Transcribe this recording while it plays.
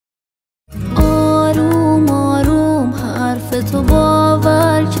تو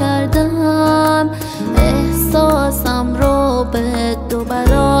باور کردم، احساسم رو به 2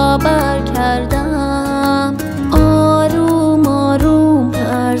 برابر کردم. آروم آروم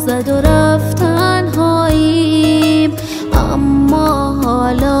پر زد و رفت تنهاییم، اما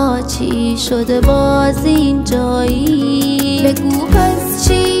حالا چی شده باز این جایی؟ بگو پس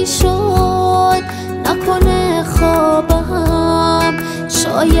چی شد؟ نکنه خوابم،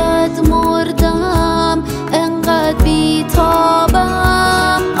 شاید مردم انقدر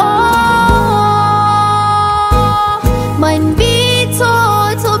بیتابم. من بی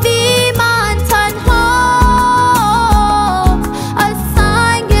تو بی من تنها، از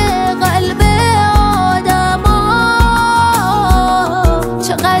سنگ قلب آدما.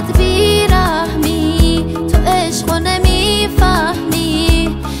 چقدر بیرحمی تو عشقو نمیفهمی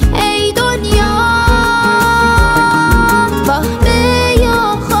ای دنیا. وهمه یا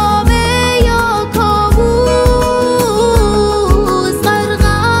خوابه یا کابوس،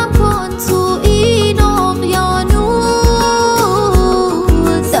 غرقم کن تو این اقیانوس.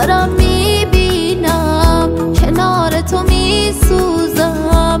 دارم میبینم کنار تو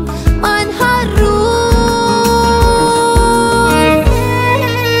میسوزم من هر روز.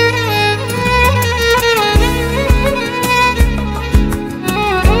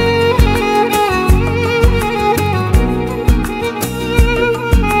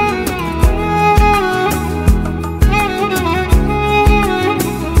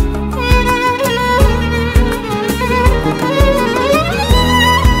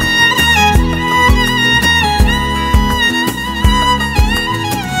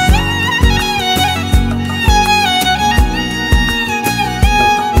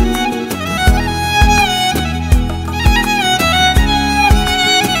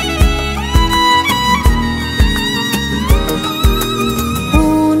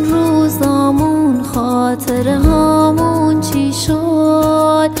 اون روزامون خاطره هامون چی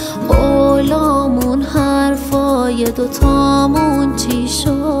شد؟ قولامون حرفای 2 تامون چی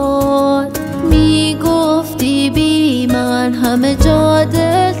شد؟ میگفتی بی من همه جا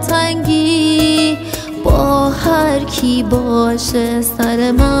دلتنگی، با هر کی باشه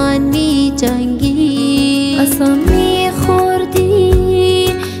سر من می جنگی. اصلا